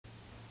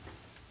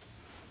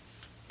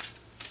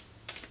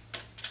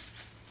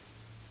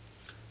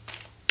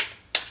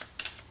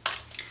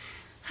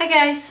Hi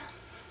guys,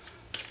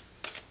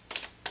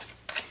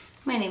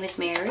 my name is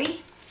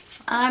Mary.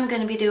 I'm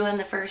going to be doing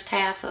the first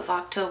half of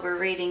October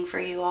reading for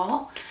you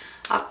all.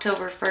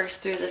 October 1st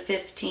through the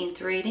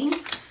 15th reading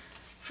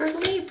for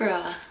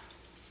Libra.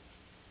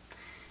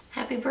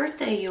 Happy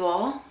birthday you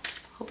all.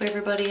 Hope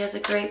everybody has a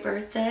great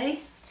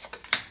birthday.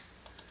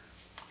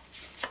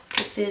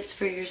 This is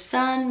for your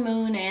sun,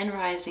 moon, and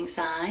rising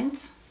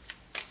signs.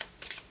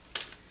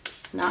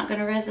 It's not going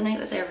to resonate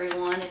with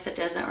everyone. If it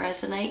doesn't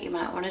resonate, you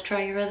might want to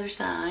try your other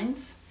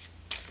signs.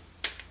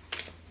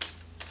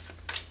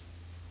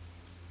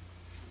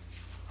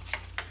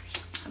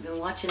 I've been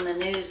watching the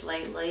news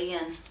lately,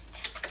 and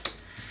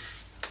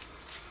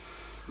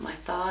my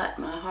thought,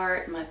 my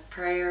heart, my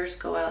prayers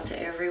go out to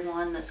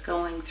everyone that's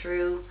going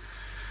through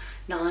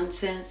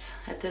nonsense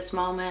at this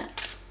moment.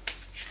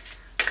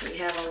 We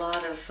have a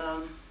lot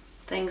of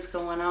things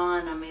going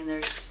on. I mean,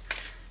 there's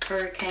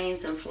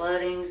hurricanes and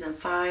floodings and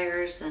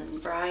fires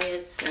and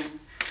riots, and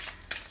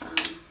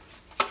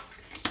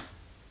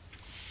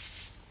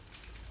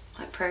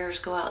my prayers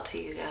go out to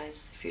you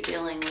guys if you're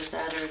dealing with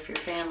that, or if your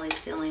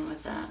family's dealing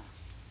with that.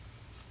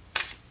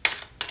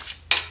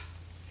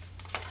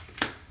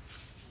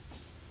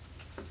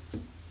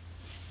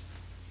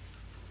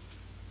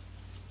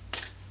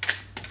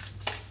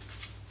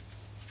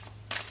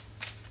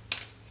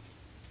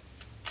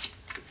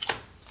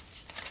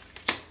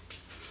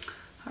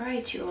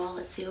 Alright you all,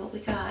 let's see what we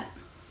got.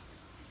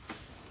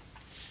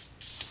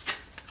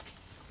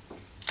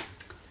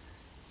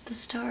 The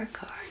Star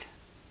card.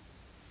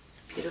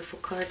 It's a beautiful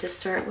card to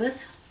start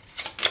with.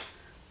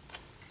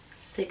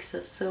 Six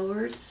of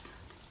Swords.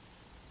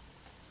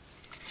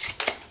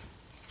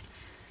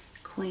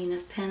 Queen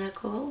of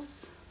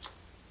Pentacles.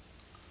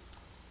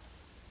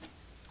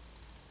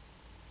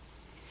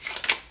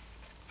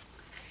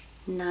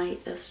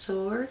 Knight of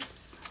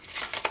Swords.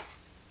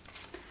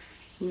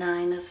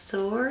 Nine of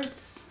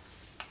Swords.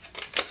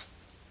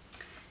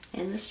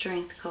 And the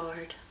Strength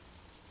card.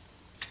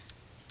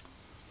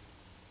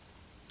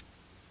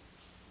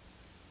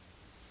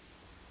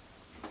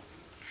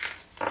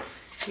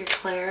 You're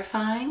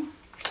clarifying.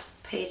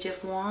 Page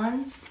of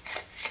Wands.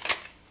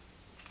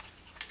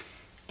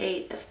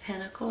 Eight of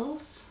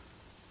Pentacles.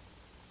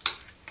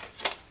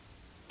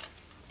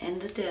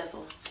 And the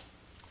Devil.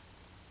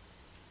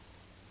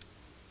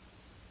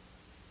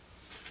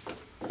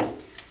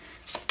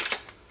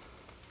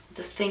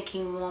 The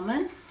Thinking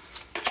Woman.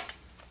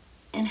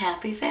 And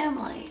Happy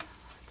Family.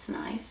 It's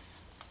nice.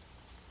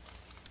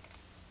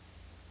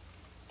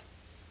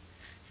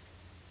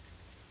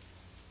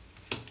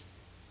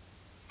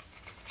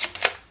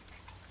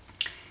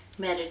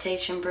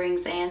 Meditation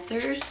brings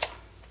answers.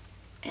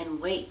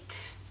 And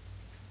wait.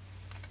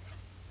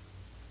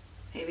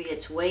 Maybe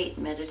it's wait.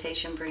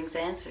 Meditation brings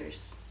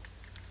answers.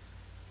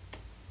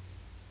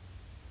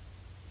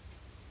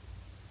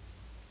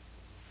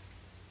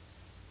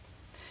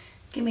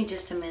 Give me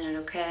just a minute,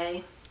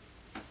 okay?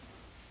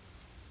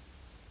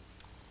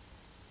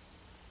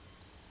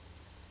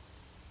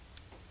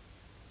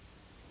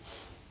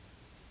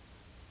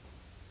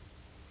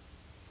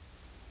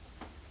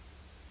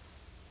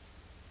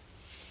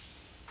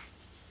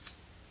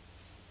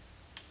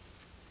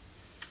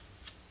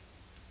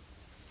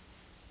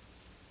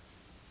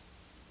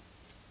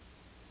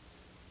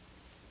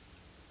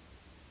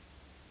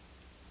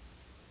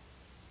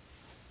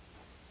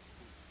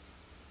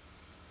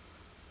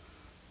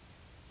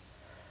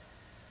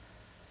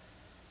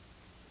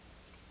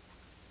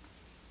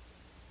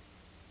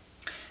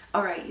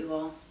 Alright, you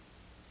all.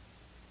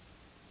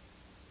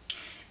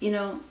 You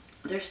know,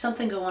 there's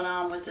something going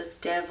on with this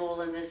Devil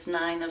and this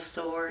Nine of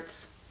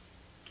Swords.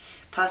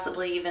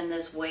 Possibly even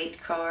this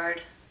Wait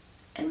card.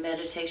 And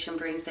Meditation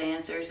brings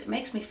answers. It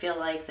makes me feel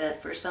like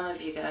that for some of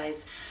you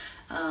guys,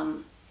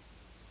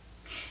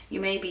 you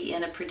may be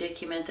in a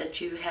predicament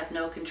that you have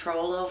no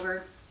control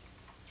over.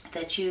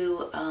 That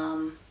you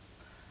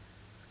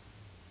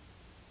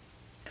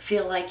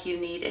feel like you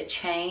need a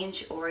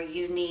change, or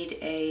you need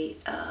a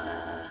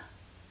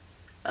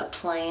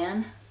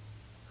plan.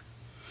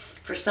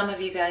 For some of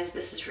you guys,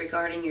 this is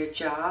regarding your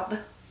job.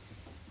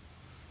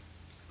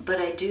 But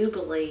I do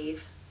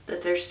believe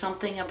that there's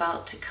something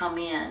about to come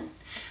in.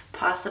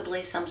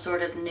 Possibly some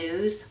sort of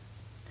news,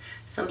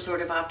 some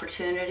sort of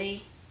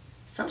opportunity,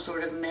 some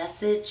sort of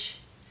message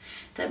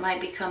that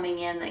might be coming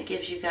in that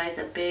gives you guys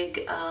a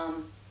big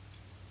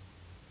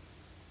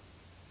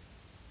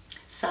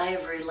sigh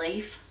of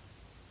relief,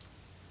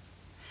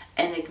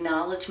 an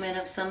acknowledgement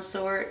of some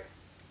sort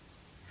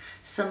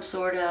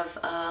of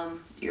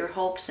your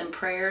hopes and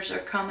prayers are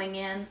coming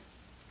in.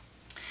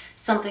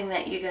 Something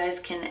that you guys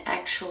can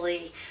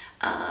actually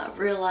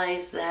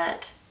realize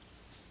that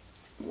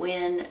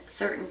when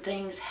certain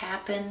things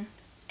happen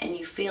and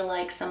you feel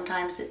like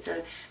sometimes it's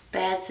a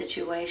bad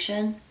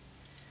situation,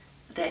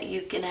 that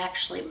you can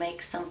actually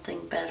make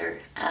something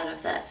better out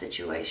of that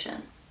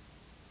situation.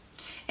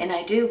 And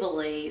I do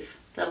believe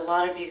that a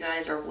lot of you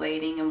guys are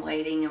waiting and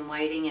waiting and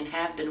waiting and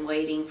have been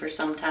waiting for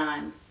some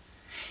time.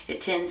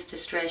 It tends to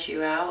stress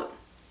you out.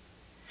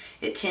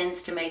 It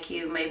tends to make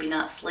you maybe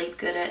not sleep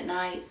good at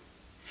night,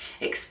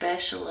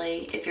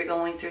 especially if you're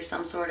going through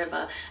some sort of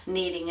a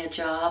needing a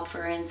job,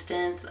 for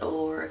instance,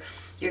 or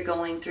you're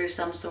going through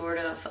some sort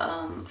of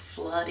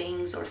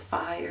floodings or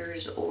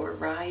fires or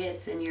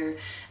riots in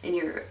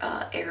your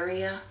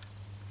area.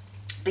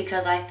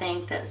 Because I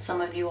think that some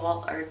of you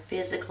all are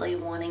physically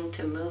wanting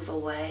to move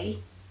away,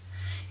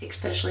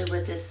 especially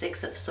with this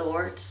Six of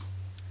Swords.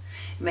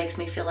 It makes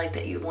me feel like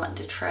that you want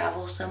to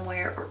travel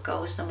somewhere or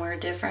go somewhere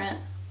different.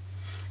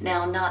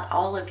 Now, not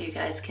all of you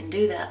guys can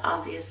do that,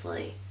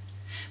 obviously,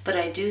 but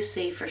I do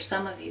see for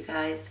some of you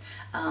guys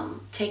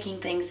taking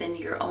things in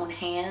your own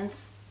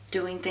hands,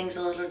 doing things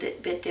a little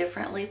bit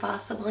differently,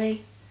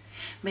 possibly.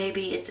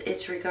 Maybe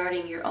it's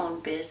regarding your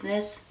own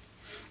business,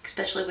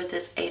 especially with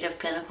this Eight of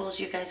Pentacles.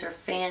 You guys are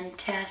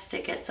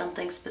fantastic at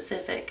something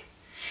specific.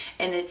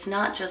 And it's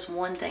not just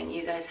one thing.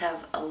 You guys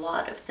have a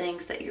lot of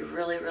things that you're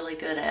really, really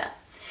good at.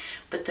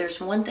 But there's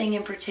one thing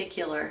in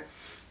particular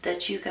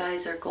that you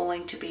guys are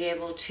going to be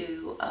able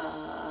to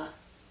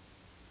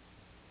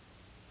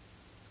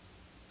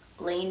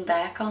lean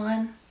back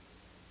on,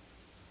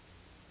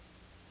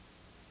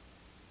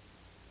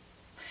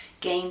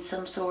 gain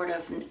some sort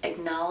of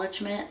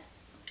acknowledgement,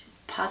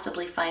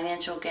 possibly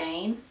financial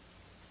gain,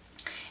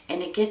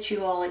 and it gets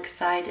you all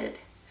excited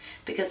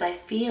because I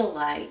feel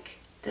like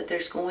that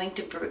there's going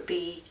to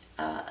be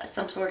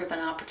some sort of an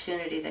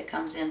opportunity that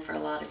comes in for a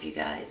lot of you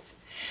guys.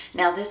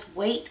 Now, this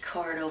Weight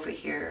card over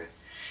here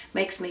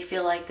makes me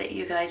feel like that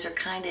you guys are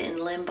kind of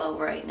in limbo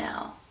right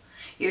now.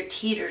 You're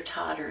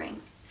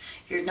teeter-tottering.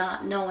 You're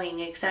not knowing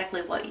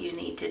exactly what you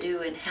need to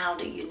do and how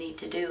do you need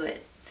to do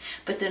it.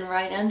 But then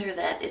right under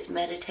that is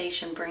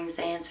meditation brings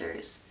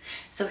answers.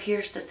 So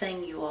here's the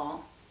thing, you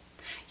all.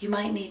 You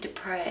might need to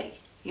pray.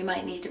 You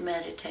might need to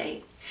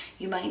meditate.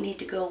 You might need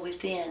to go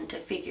within to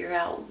figure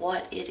out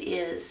what it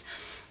is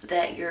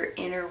that your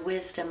inner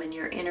wisdom and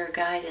your inner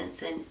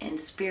guidance and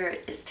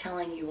spirit is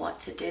telling you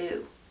what to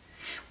do.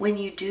 When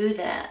you do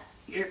that,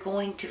 you're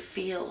going to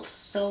feel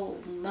so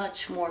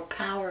much more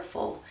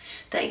powerful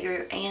that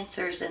your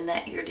answers and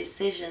that your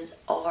decisions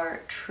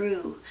are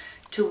true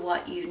to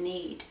what you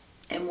need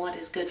and what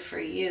is good for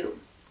you.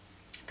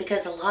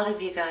 Because a lot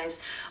of you guys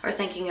are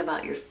thinking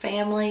about your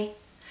family,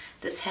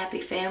 this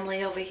happy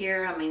family over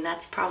here. I mean,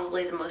 that's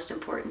probably the most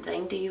important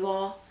thing to you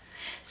all.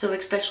 So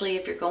especially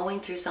if you're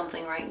going through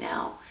something right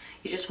now,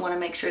 you just want to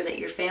make sure that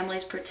your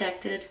family's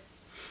protected.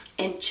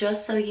 And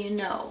just so you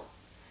know,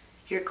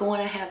 you're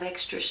going to have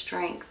extra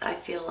strength, I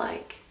feel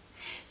like.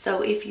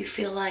 So if you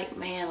feel like,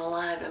 man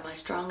alive, am I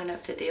strong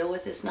enough to deal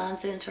with this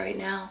nonsense right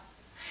now?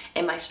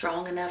 Am I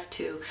strong enough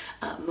to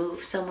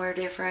move somewhere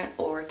different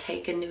or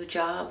take a new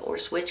job or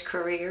switch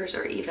careers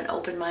or even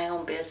open my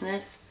own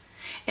business?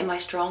 Am I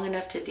strong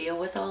enough to deal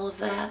with all of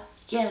that?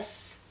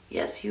 Yes.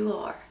 Yes, you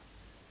are.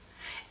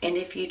 And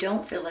if you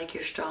don't feel like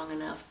you're strong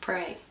enough,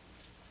 pray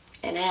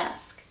and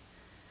ask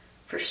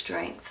for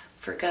strength,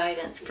 for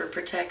guidance, for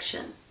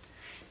protection.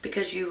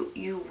 Because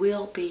you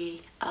will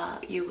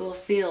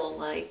feel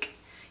like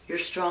you're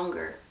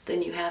stronger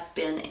than you have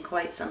been in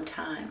quite some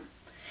time.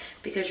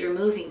 Because you're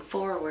moving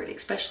forward,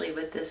 especially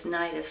with this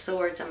Knight of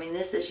Swords. I mean,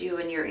 this is you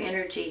and your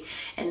energy,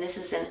 and this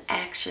is an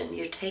action.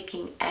 You're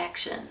taking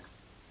action.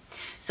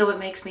 So it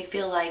makes me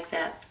feel like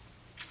that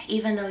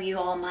even though you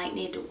all might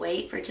need to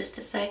wait for just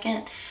a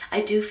second,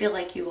 I do feel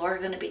like you are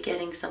going to be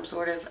getting some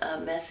sort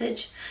of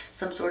message,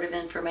 some sort of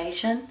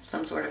information,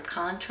 some sort of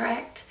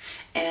contract,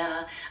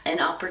 an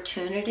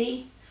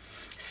opportunity.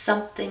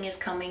 Something is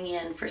coming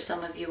in for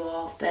some of you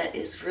all that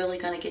is really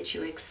going to get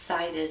you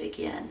excited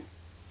again.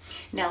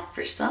 Now,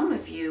 for some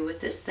of you with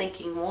this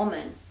thinking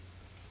woman,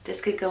 this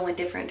could go in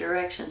different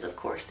directions, of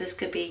course. This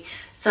could be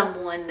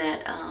someone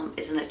that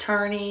is an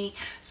attorney,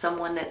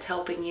 someone that's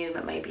helping you,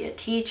 but maybe a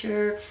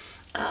teacher.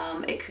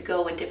 It could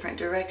go in different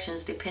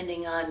directions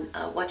depending on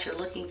what you're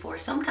looking for.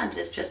 Sometimes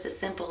it's just as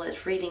simple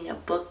as reading a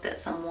book that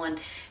someone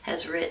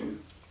has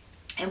written.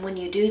 And when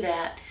you do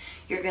that,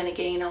 you're going to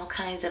gain all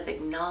kinds of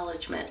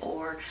acknowledgement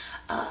or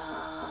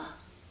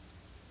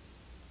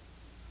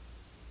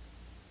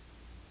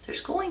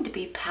there's going to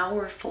be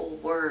powerful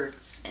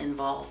words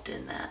involved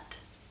in that.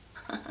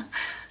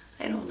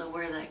 I don't know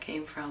where that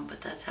came from,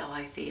 but that's how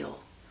I feel.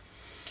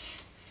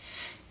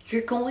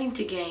 You're going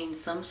to gain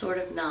some sort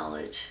of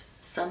knowledge,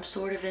 some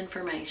sort of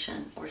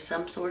information, or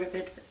some sort of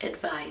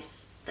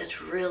advice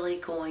that's really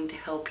going to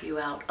help you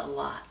out a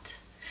lot.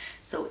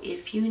 So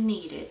if you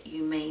need it,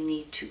 you may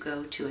need to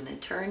go to an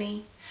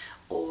attorney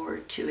or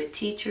to a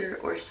teacher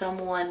or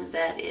someone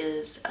that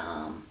is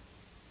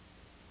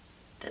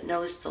that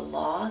knows the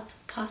laws,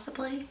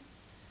 possibly,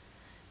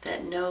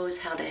 that knows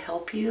how to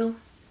help you,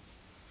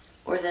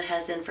 or that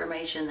has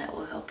information that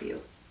will help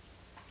you.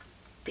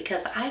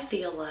 Because I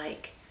feel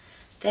like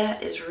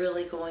that is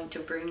really going to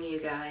bring you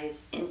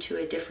guys into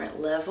a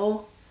different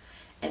level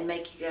and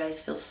make you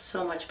guys feel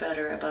so much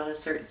better about a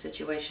certain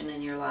situation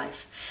in your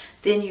life.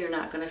 Then you're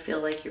not going to feel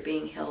like you're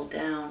being held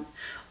down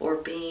or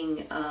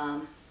being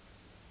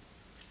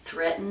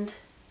threatened,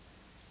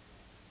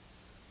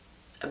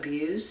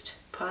 abused,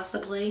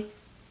 possibly.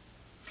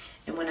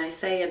 And when I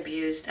say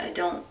abused, I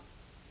don't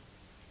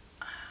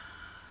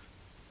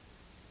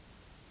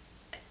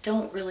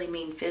really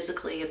mean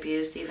physically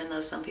abused, even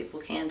though some people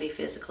can be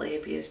physically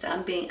abused.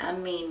 I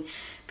mean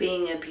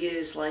being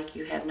abused like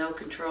you have no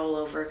control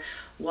over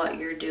what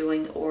you're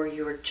doing or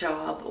your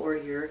job or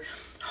your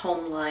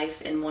home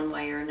life in one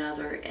way or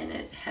another, and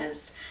it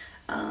has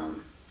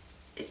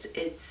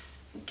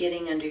it's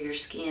getting under your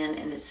skin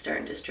and it's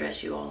starting to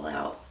stress you all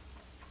out.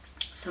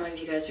 Some of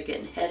you guys are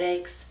getting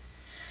headaches,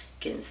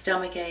 getting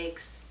stomach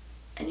aches,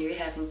 and you're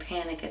having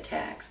panic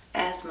attacks,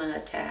 asthma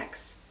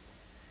attacks.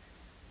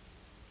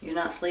 You're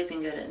not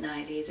sleeping good at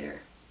night either.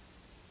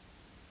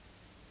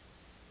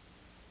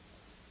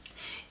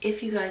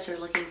 If you guys are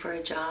looking for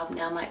a job,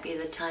 now might be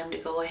the time to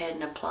go ahead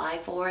and apply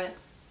for it.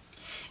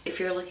 If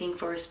you're looking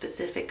for a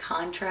specific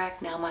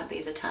contract, now might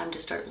be the time to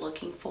start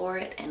looking for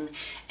it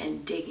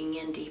and digging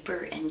in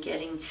deeper and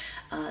getting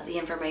the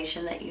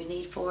information that you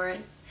need for it.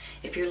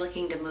 If you're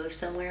looking to move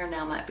somewhere,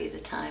 now might be the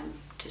time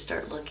to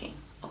start looking,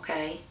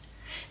 okay?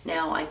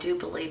 Now, I do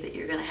believe that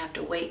you're going to have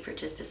to wait for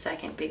just a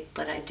second,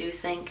 but I do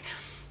think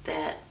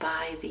that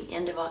by the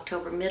end of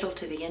October, middle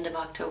to the end of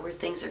October,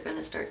 things are going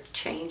to start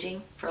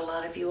changing for a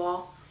lot of you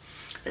all.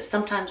 But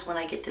sometimes when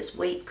I get this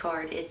wait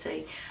card, it's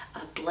a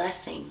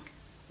blessing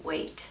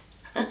wait.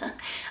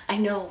 I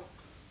know,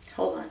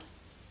 hold on.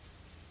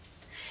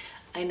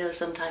 I know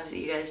sometimes that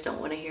you guys don't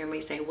want to hear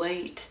me say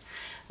wait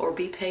or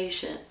be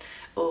patient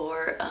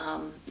or,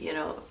 you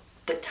know,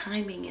 but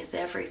timing is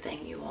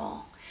everything, you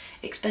all.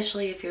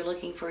 Especially if you're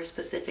looking for a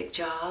specific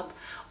job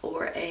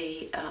or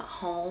a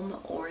home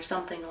or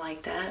something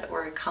like that,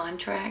 or a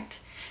contract.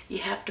 You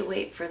have to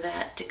wait for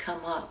that to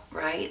come up,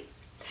 right?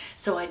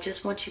 So I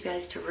just want you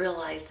guys to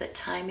realize that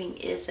timing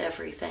is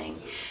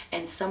everything,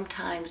 and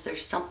sometimes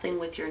there's something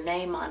with your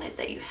name on it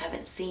that you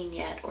haven't seen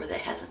yet or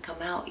that hasn't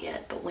come out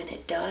yet, but when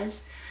it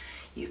does,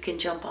 you can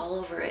jump all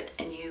over it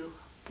and you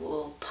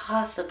will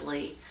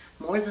possibly,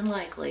 more than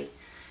likely,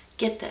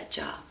 get that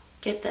job,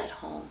 get that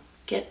home,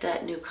 get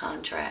that new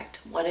contract,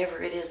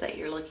 whatever it is that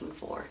you're looking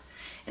for.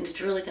 And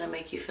it's really going to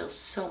make you feel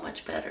so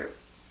much better,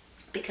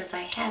 because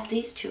I have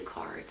these two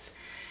cards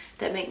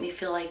that make me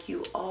feel like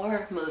you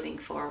are moving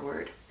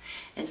forward.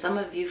 And some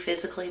of you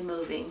physically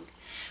moving,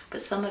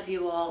 but some of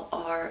you all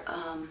are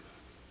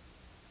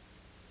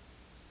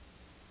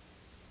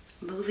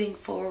moving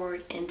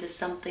forward into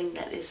something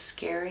that is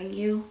scaring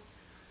you,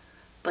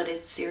 but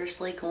it's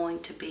seriously going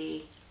to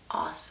be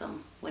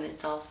awesome when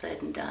it's all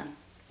said and done,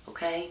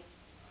 okay?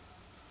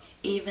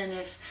 Even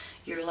if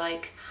you're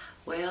like,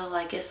 well,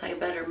 I guess I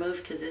better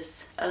move to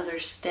this other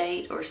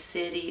state or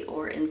city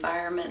or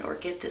environment or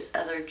get this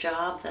other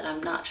job that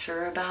I'm not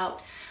sure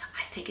about,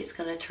 I think it's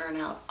going to turn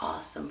out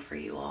awesome for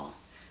you all.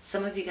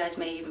 Some of you guys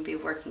may even be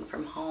working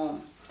from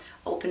home,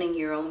 opening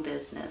your own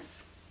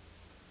business.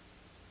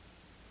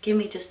 Give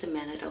me just a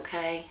minute,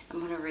 okay? I'm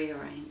going to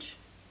rearrange.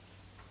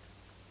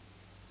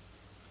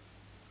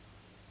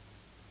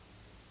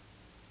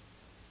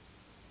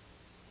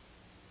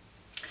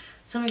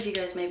 Some of you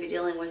guys may be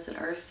dealing with an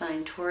earth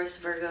sign, Taurus,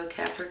 Virgo,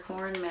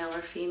 Capricorn, male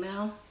or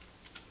female.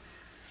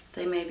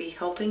 They may be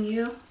helping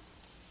you.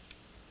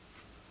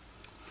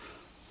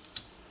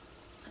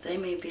 They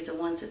may be the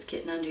ones that's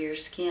getting under your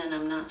skin,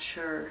 I'm not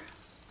sure.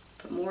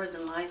 But more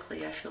than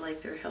likely, I feel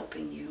like they're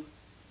helping you.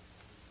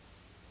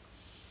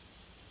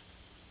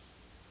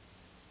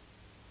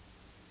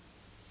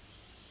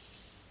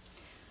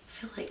 I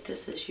feel like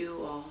this is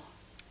you all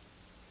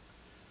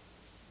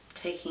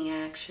taking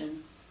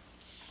action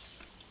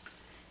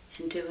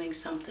and doing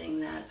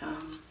something that I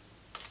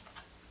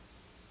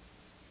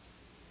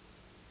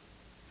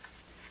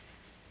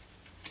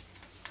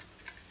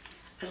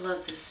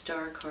love this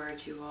star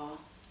card, you all.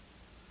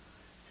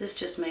 This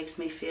just makes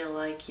me feel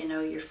like, you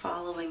know, you're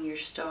following your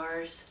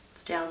stars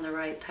down the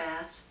right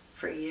path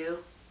for you.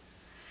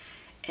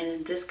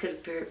 And this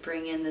could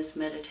bring in, this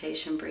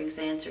meditation brings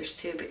answers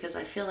too, because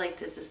I feel like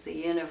this is the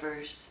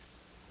universe.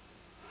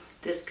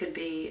 This could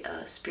be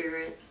a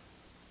spirit.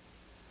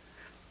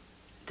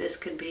 This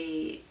could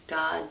be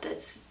God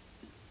that's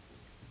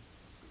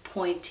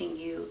pointing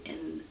you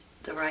in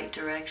the right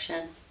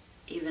direction,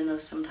 even though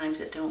sometimes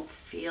it don't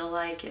feel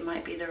like it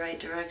might be the right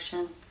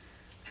direction.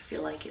 I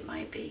feel like it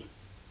might be.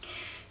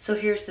 So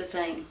here's the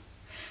thing.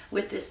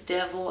 With this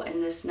devil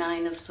and this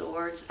 9 of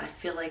Swords, I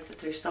feel like that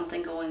there's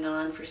something going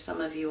on for some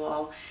of you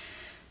all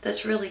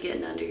that's really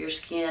getting under your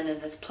skin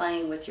and that's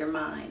playing with your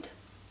mind.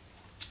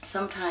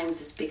 Sometimes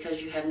it's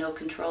because you have no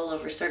control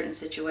over certain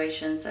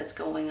situations that's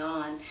going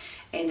on,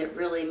 and it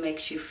really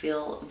makes you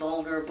feel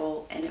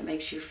vulnerable, and it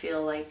makes you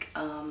feel like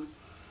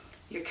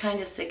you're kind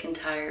of sick and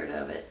tired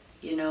of it,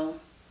 you know,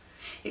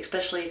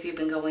 especially if you've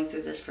been going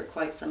through this for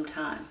quite some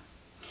time.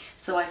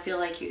 So I feel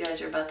like you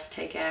guys are about to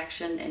take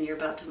action and you're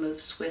about to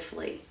move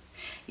swiftly.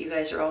 You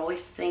guys are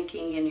always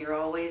thinking and you're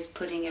always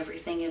putting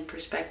everything in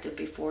perspective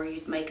before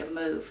you make a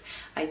move.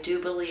 I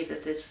do believe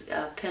that this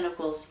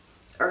Pentacles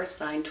earth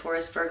sign,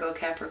 Taurus, Virgo,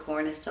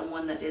 Capricorn, is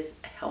someone that is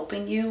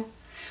helping you,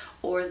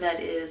 or that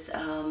is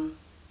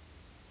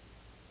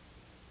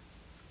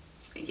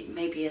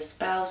may be a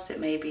spouse, it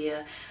may be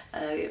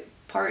a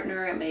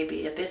partner, it may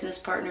be a business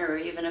partner, or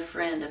even a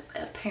friend,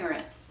 a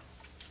parent.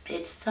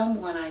 It's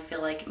someone I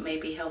feel like may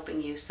be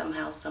helping you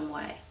somehow, some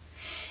way.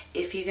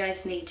 If you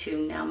guys need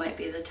to, now might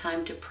be the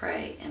time to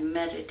pray and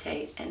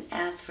meditate and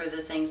ask for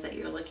the things that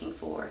you're looking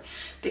for.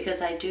 Because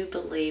I do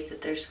believe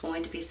that there's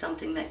going to be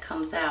something that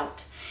comes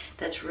out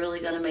that's really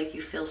going to make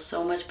you feel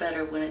so much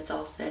better when it's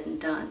all said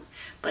and done.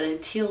 But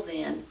until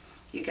then,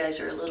 you guys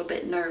are a little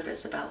bit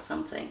nervous about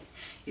something.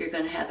 You're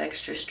going to have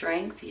extra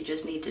strength. You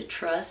just need to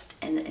trust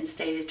and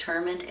stay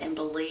determined and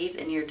believe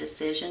in your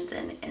decisions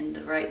and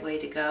the right way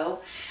to go.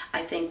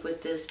 I think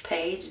with this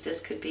page,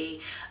 this could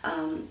be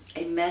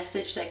a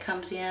message that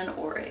comes in,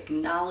 or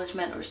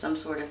acknowledgement, or some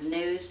sort of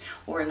news,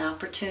 or an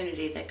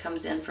opportunity that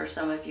comes in for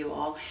some of you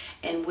all.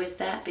 And with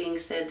that being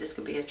said, this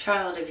could be a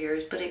child of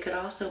yours, but it could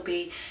also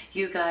be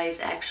you guys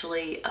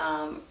actually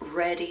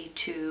ready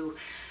to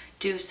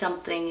do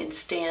something and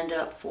stand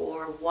up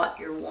for what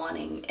you're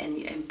wanting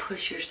and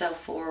push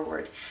yourself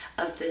forward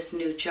of this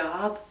new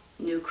job,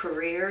 new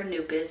career,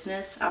 new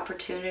business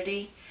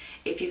opportunity.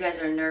 If you guys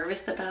are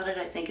nervous about it,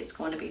 I think it's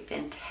going to be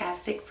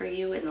fantastic for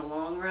you in the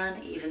long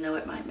run, even though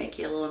it might make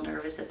you a little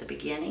nervous at the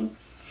beginning.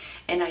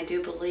 And I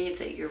do believe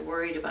that you're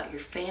worried about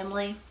your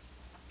family,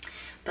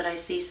 but I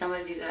see some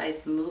of you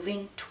guys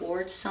moving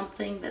towards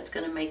something that's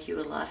going to make you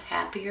a lot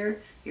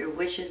happier, your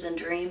wishes and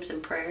dreams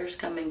and prayers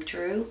coming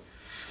true.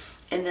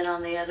 And then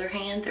on the other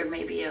hand, there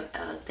may be a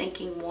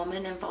thinking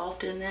woman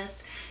involved in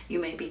this. You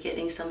may be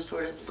getting some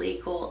sort of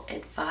legal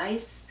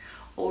advice,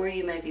 or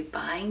you may be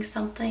buying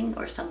something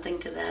or something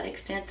to that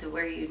extent, to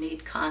where you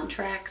need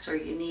contracts or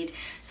you need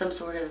some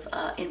sort of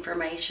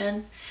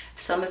information.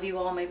 Some of you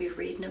all may be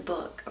reading a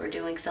book or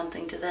doing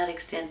something to that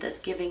extent that's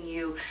giving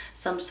you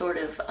some sort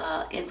of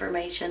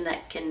information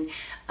that can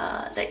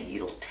that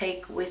you'll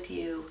take with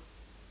you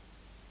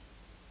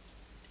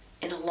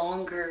in a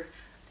longer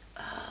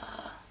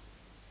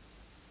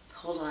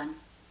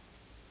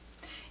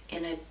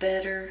in a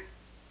better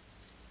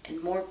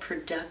and more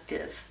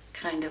productive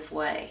kind of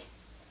way.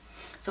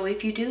 So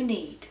if you do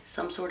need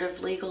some sort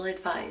of legal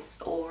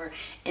advice or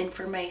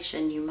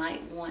information, you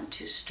might want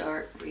to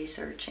start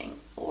researching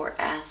or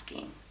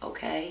asking,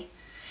 okay?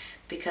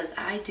 Because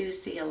I do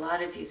see a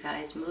lot of you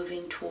guys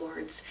moving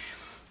towards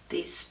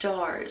these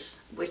stars,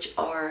 which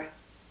are,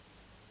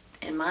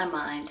 in my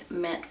mind,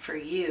 meant for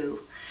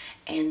you.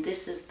 And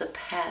this is the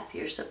path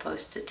you're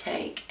supposed to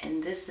take.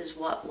 And this is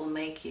what will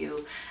make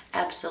you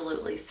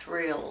absolutely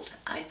thrilled,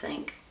 I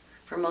think,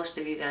 for most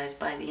of you guys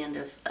by the end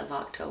of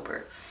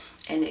October.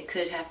 And it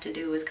could have to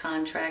do with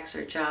contracts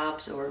or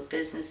jobs or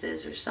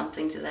businesses or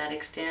something to that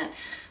extent.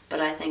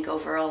 But I think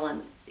overall,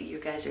 and you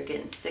guys are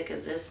getting sick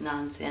of this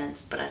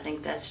nonsense, but I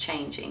think that's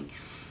changing.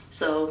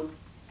 So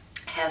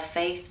have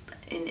faith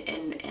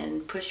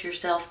and push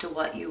yourself to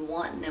what you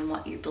want and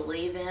what you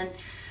believe in.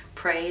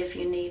 Pray if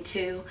you need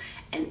to,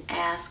 and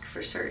ask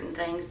for certain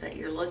things that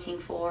you're looking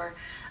for,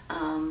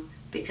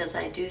 because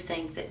I do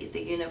think that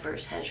the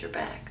universe has your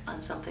back on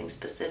something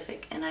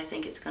specific, and I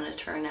think it's going to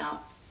turn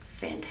out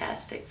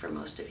fantastic for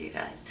most of you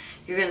guys.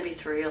 You're going to be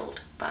thrilled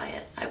by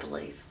it, I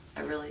believe. I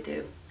really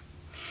do.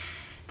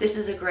 This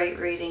is a great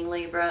reading,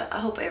 Libra. I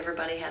hope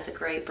everybody has a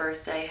great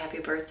birthday. Happy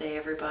birthday,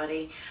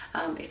 everybody.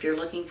 If you're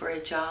looking for a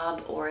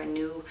job or a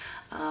new,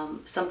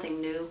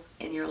 something new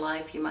in your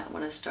life, you might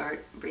want to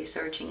start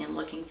researching and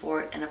looking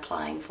for it and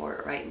applying for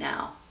it right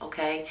now,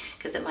 okay?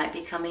 Because it might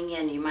be coming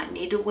in. You might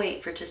need to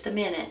wait for just a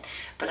minute,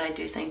 but I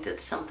do think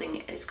that something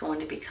is going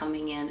to be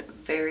coming in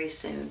very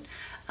soon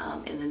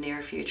in the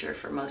near future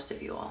for most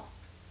of you all.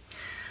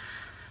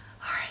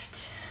 All right.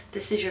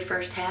 This is your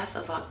first half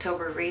of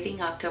October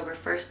reading, October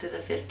 1st through the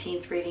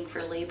 15th reading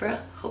for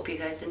Libra. Hope you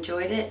guys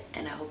enjoyed it,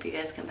 and I hope you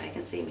guys come back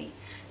and see me.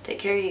 Take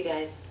care, you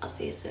guys. I'll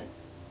see you soon.